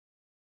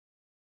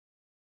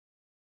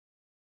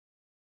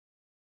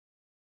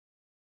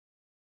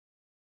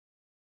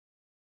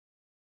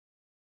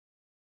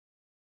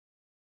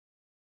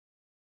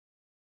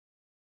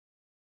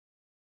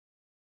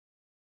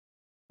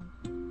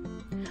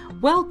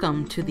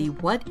Welcome to the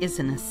What is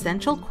an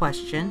Essential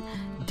Question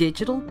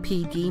Digital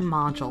PD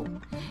module.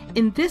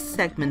 In this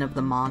segment of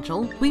the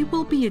module, we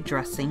will be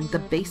addressing the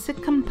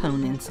basic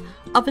components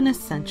of an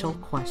essential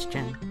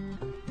question.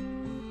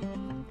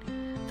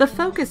 The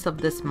focus of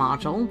this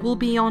module will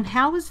be on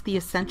how is the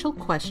essential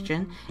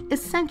question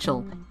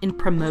essential in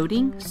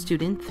promoting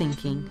student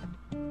thinking.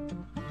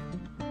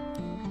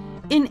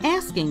 In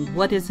asking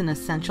what is an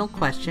essential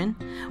question,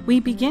 we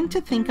begin to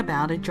think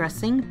about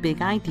addressing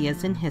big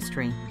ideas in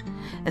history.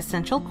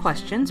 Essential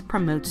questions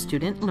promote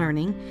student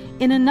learning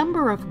in a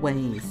number of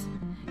ways.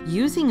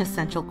 Using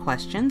essential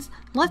questions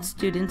lets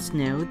students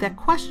know that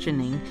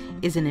questioning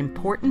is an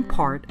important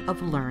part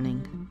of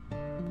learning.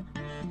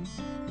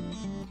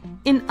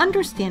 In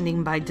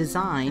Understanding by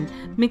Design,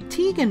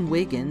 McTeague and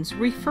Wiggins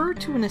refer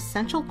to an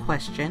essential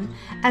question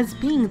as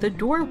being the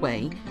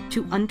doorway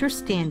to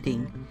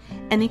understanding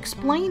and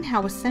explain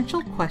how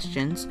essential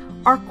questions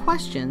are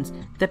questions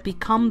that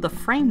become the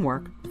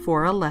framework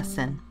for a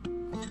lesson.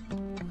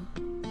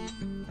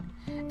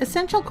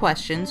 Essential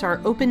questions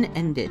are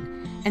open-ended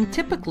and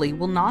typically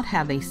will not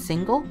have a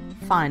single,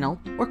 final,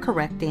 or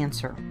correct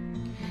answer.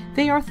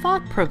 They are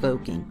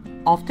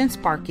thought-provoking, often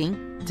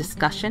sparking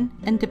discussion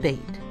and debate.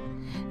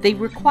 They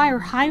require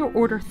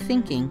higher-order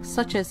thinking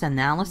such as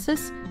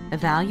analysis,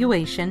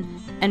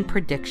 evaluation, and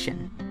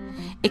prediction.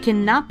 It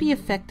cannot be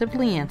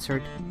effectively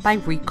answered by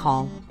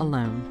recall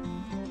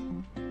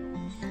alone.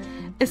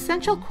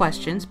 Essential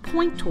questions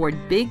point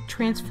toward big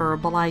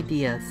transferable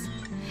ideas.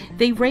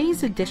 They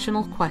raise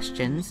additional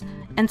questions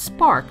and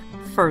spark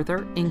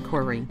further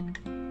inquiry.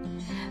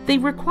 They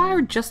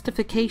require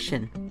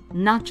justification,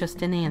 not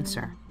just an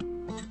answer.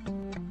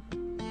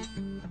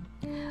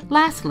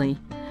 Lastly,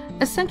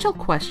 essential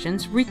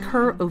questions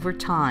recur over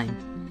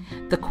time.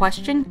 The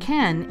question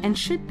can and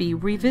should be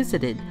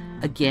revisited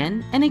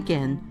again and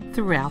again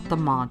throughout the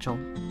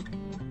module.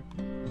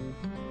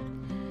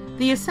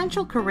 The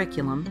Essential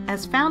Curriculum,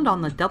 as found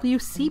on the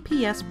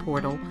WCPS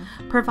portal,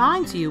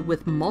 provides you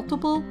with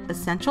multiple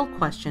essential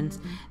questions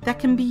that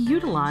can be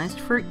utilized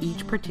for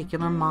each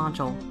particular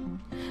module.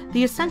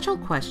 The essential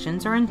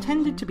questions are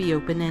intended to be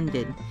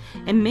open-ended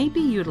and may be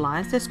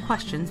utilized as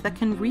questions that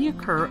can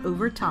reoccur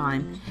over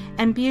time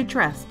and be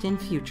addressed in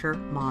future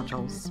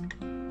modules.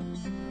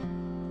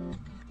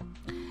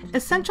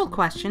 Essential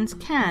questions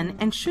can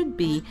and should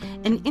be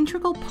an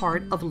integral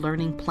part of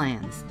learning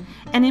plans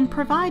and in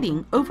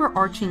providing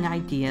overarching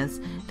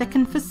ideas that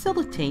can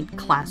facilitate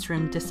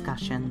classroom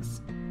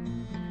discussions.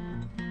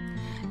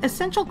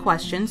 Essential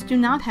questions do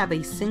not have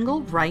a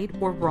single right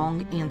or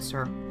wrong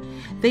answer.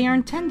 They are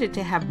intended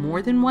to have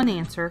more than one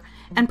answer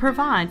and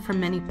provide for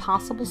many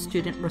possible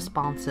student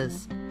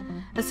responses.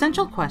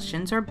 Essential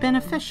questions are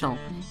beneficial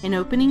in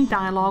opening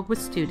dialogue with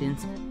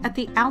students at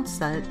the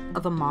outset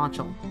of a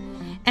module,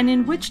 and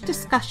in which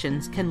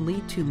discussions can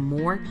lead to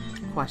more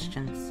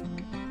questions.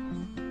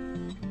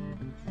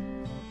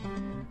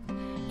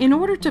 In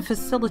order to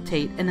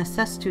facilitate and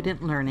assess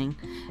student learning,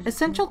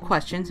 essential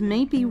questions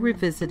may be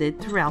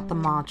revisited throughout the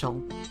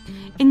module.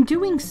 In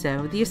doing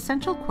so, the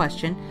essential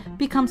question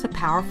becomes a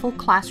powerful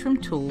classroom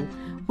tool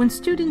when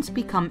students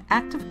become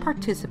active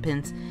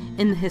participants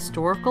in the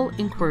historical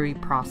inquiry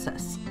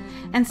process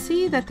and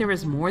see that there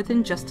is more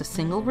than just a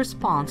single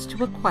response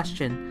to a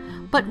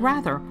question, but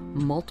rather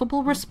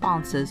multiple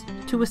responses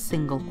to a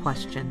single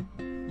question.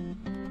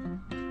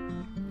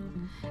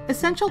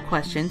 Essential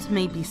questions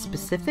may be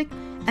specific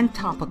and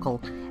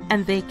topical,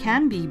 and they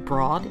can be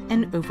broad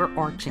and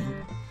overarching,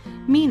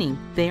 meaning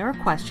they are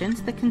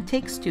questions that can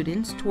take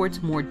students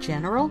towards more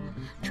general,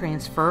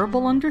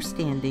 transferable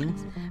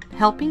understandings,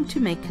 helping to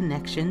make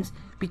connections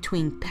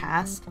between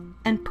past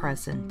and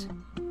present.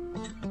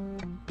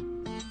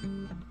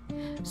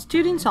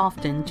 Students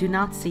often do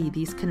not see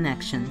these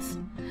connections.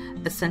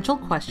 Essential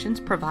questions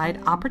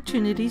provide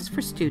opportunities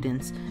for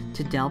students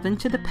to delve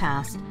into the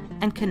past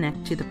and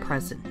connect to the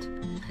present.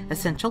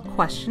 Essential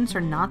questions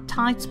are not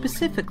tied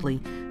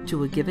specifically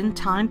to a given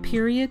time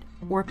period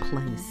or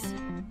place.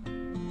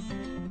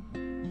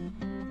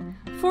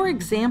 For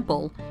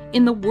example,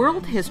 in the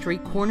World History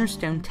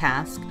Cornerstone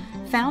task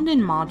found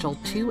in Module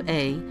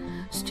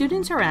 2A,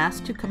 students are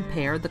asked to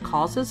compare the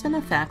causes and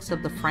effects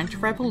of the French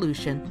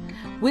Revolution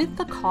with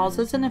the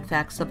causes and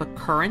effects of a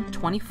current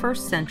 21st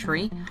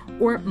century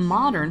or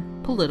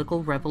modern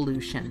political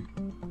revolution.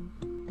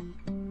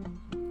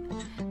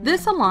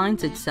 This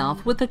aligns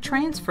itself with a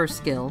transfer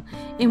skill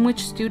in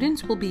which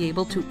students will be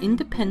able to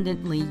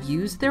independently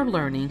use their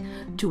learning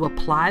to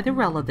apply the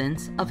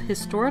relevance of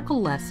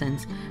historical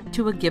lessons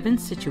to a given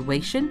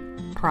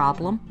situation,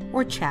 problem,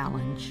 or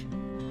challenge.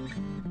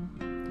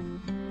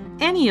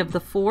 Any of the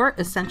 4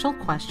 essential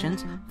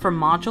questions for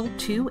Module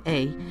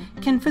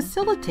 2A can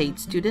facilitate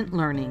student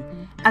learning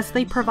as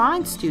they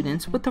provide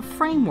students with a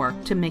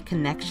framework to make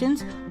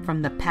connections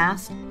from the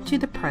past to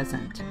the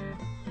present,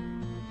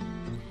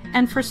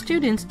 and for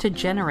students to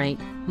generate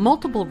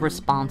multiple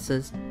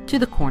responses to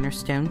the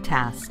Cornerstone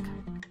task.